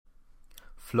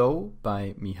Flow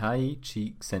by Mihaly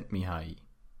Csikszentmihalyi.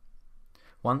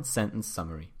 One sentence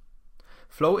summary.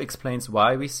 Flow explains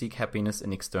why we seek happiness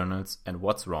in externals and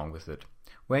what's wrong with it,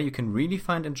 where you can really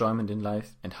find enjoyment in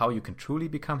life, and how you can truly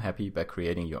become happy by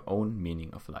creating your own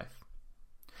meaning of life.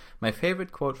 My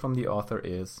favorite quote from the author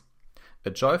is,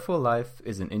 "A joyful life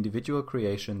is an individual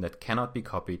creation that cannot be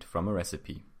copied from a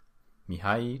recipe."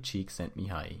 Mihaly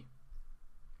Csikszentmihalyi.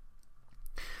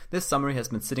 This summary has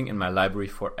been sitting in my library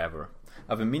forever.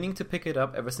 I've been meaning to pick it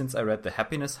up ever since I read The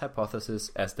Happiness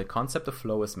Hypothesis, as the concept of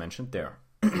flow is mentioned there.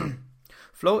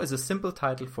 Flow is a simple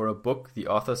title for a book the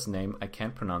author's name I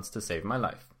can't pronounce to save my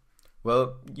life.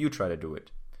 Well, you try to do it.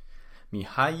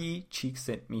 Mihaly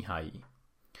Csikszentmihalyi.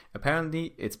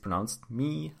 Apparently it's pronounced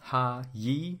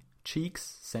Mihaly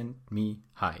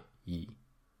Csikszentmihalyi.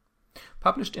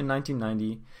 Published in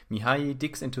 1990, Mihaly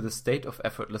digs into the state of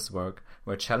effortless work,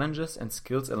 where challenges and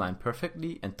skills align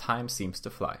perfectly and time seems to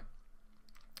fly.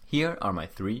 Here are my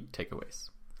 3 takeaways.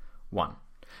 1.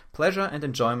 Pleasure and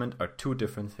enjoyment are 2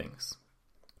 different things.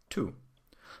 2.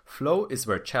 Flow is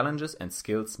where challenges and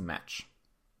skills match.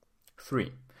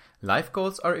 3. Life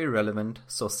goals are irrelevant,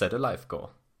 so set a life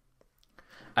goal.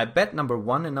 I bet number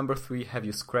 1 and number 3 have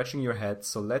you scratching your head,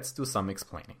 so let's do some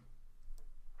explaining.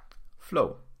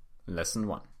 Flow. Lesson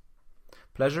 1.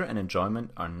 Pleasure and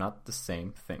enjoyment are not the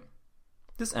same thing.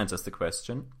 This answers the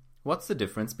question, what's the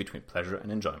difference between pleasure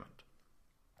and enjoyment?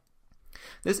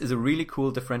 This is a really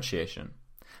cool differentiation.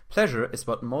 Pleasure is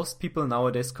what most people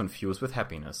nowadays confuse with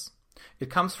happiness. It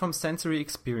comes from sensory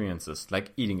experiences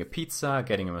like eating a pizza,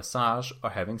 getting a massage,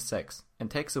 or having sex,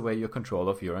 and takes away your control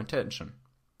of your attention.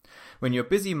 When you're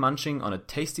busy munching on a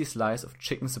tasty slice of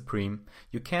chicken supreme,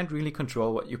 you can't really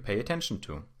control what you pay attention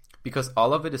to, because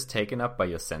all of it is taken up by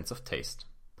your sense of taste.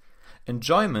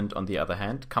 Enjoyment, on the other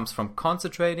hand, comes from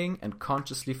concentrating and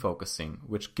consciously focusing,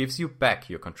 which gives you back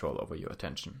your control over your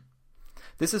attention.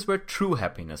 This is where true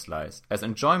happiness lies, as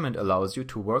enjoyment allows you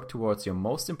to work towards your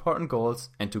most important goals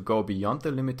and to go beyond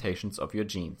the limitations of your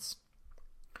genes.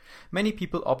 Many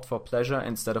people opt for pleasure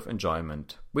instead of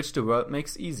enjoyment, which the world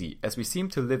makes easy, as we seem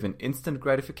to live in instant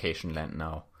gratification land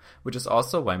now, which is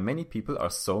also why many people are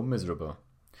so miserable.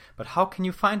 But how can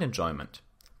you find enjoyment?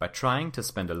 By trying to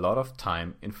spend a lot of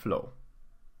time in flow.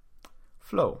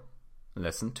 Flow.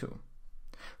 Lesson 2.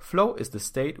 Flow is the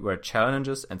state where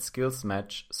challenges and skills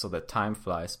match so that time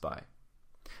flies by.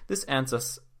 This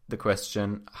answers the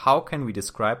question, how can we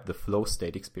describe the flow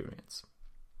state experience?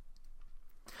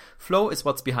 Flow is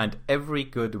what's behind every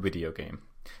good video game.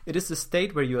 It is the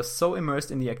state where you are so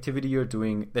immersed in the activity you're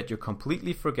doing that you're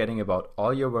completely forgetting about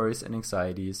all your worries and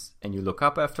anxieties, and you look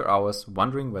up after hours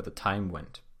wondering where the time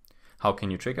went. How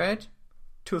can you trigger it?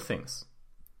 2 things.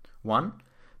 1.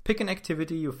 Pick an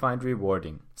activity you find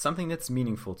rewarding, something that's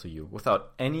meaningful to you,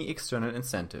 without any external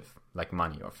incentive, like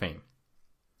money or fame.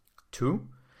 2.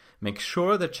 Make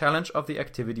sure the challenge of the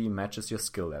activity matches your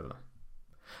skill level.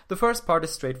 The first part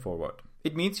is straightforward.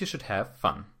 It means you should have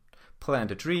fun. Plant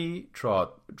a tree,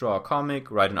 draw a comic,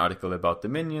 write an article about the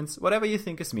Minions, whatever you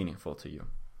think is meaningful to you.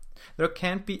 There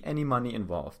can't be any money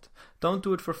involved. Don't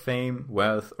do it for fame,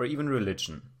 wealth, or even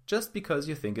religion, just because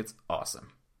you think it's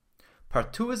awesome.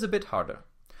 Part 2 is a bit harder.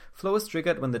 Flow is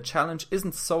triggered when the challenge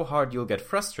isn't so hard you'll get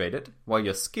frustrated, while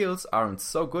your skills aren't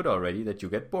so good already that you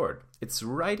get bored. It's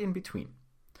right in between.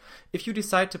 If you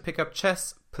decide to pick up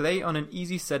chess, play on an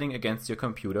easy setting against your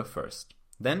computer first.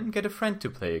 Then get a friend to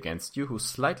play against you who's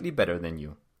slightly better than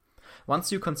you.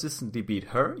 Once you consistently beat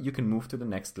her, you can move to the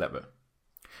next level.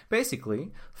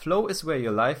 Basically, flow is where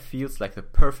your life feels like the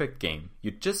perfect game.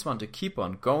 You just want to keep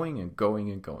on going and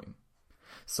going and going.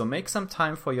 So make some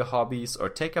time for your hobbies or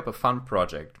take up a fun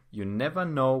project. You never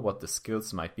know what the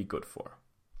skills might be good for.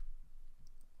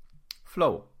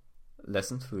 Flow.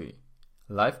 Lesson 3.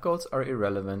 Life goals are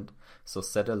irrelevant, so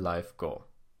set a life goal.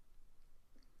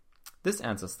 This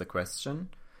answers the question,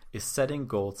 is setting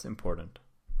goals important?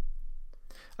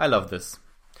 I love this.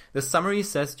 The summary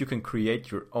says you can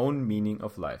create your own meaning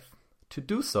of life. To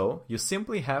do so, you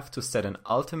simply have to set an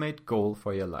ultimate goal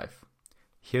for your life.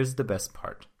 Here's the best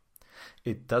part.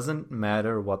 It doesn't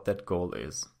matter what that goal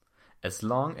is, as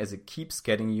long as it keeps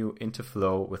getting you into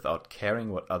flow without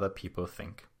caring what other people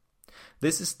think.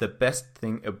 This is the best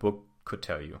thing a book could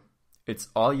tell you. It's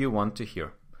all you want to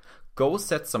hear. Go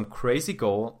set some crazy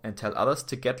goal and tell others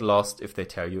to get lost if they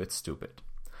tell you it's stupid.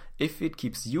 If it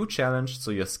keeps you challenged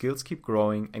so your skills keep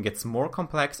growing and gets more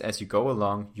complex as you go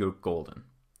along, you're golden.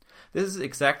 This is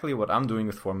exactly what I'm doing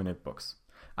with 4-Minute Books.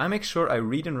 I make sure I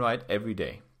read and write every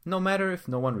day, no matter if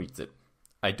no one reads it.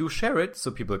 I do share it so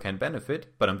people can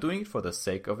benefit, but I'm doing it for the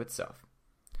sake of itself.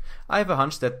 I have a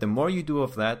hunch that the more you do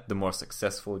of that, the more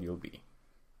successful you'll be.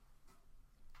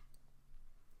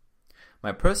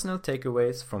 My personal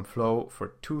takeaways from Flow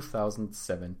for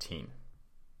 2017.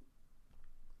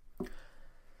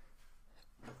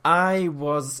 I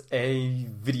was a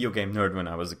video game nerd when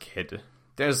I was a kid.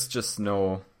 There's just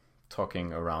no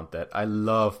talking around that. I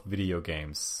love video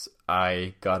games.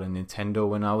 I got a Nintendo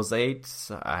when I was 8.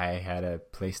 I had a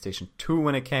PlayStation 2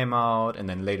 when it came out, and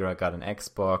then later I got an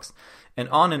Xbox, and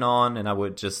on, and I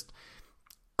would just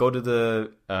go to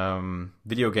the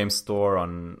video game store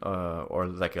or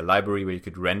like a library where you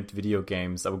could rent video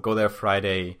games. I would go there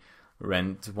Friday,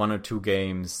 rent 1 or 2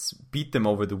 games, beat them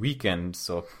over the weekend,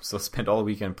 so spend all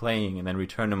weekend playing, and then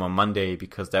return them on Monday,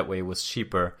 because that way it was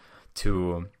cheaper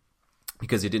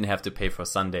because you didn't have to pay for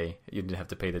Sunday, you didn't have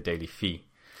to pay the daily fee.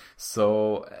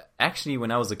 So actually,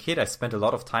 when I was a kid, I spent a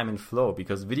lot of time in Flow,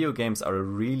 because video games are a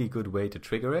really good way to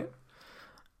trigger it.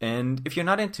 And if you're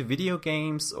not into video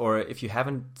games, or if you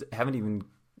haven't even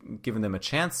given them a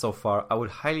chance so far, I would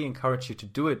highly encourage you to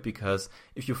do it, because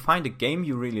if you find a game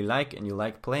you really like and you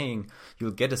like playing,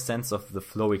 you'll get a sense of the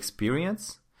Flow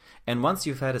experience. And once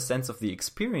you've had a sense of the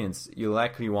experience, you'll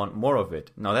likely want more of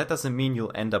it. Now, that doesn't mean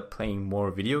you'll end up playing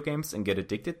more video games and get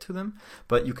addicted to them,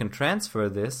 but you can transfer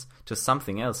this to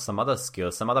something else, some other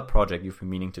skill, some other project you've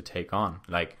been meaning to take on.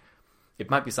 Like,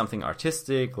 it might be something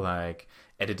artistic, like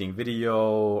editing video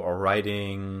or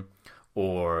writing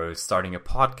or starting a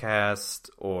podcast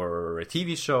or a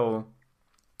TV show.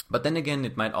 But then again,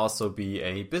 it might also be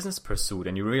a business pursuit,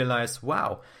 and you realize,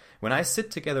 wow, when I sit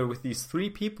together with these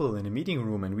 3 people in a meeting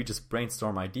room and we just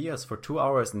brainstorm ideas for 2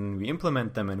 hours and we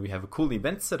implement them and we have a cool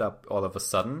event set up all of a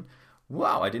sudden,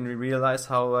 wow, I didn't realize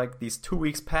how like these 2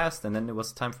 weeks passed and then it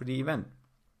was time for the event.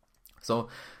 So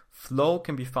Flow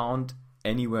can be found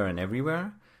anywhere and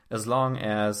everywhere, as long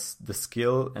as the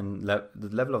skill and the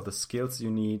level of the skills you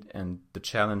need and the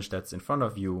challenge that's in front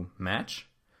of you match.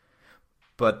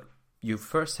 But you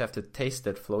first have to taste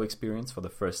that Flow experience for the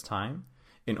first time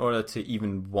in order to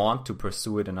even want to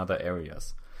pursue it in other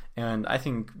areas. And I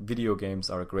think video games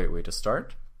are a great way to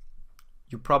start.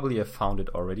 You probably have found it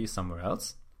already somewhere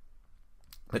else.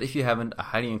 But if you haven't, I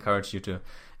highly encourage you to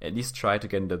at least try to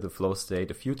get into the Flow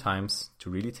state a few times to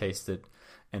really taste it,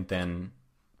 and then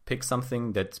pick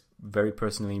something that's very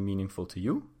personally meaningful to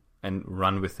you and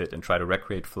run with it and try to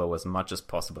recreate Flow as much as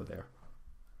possible there.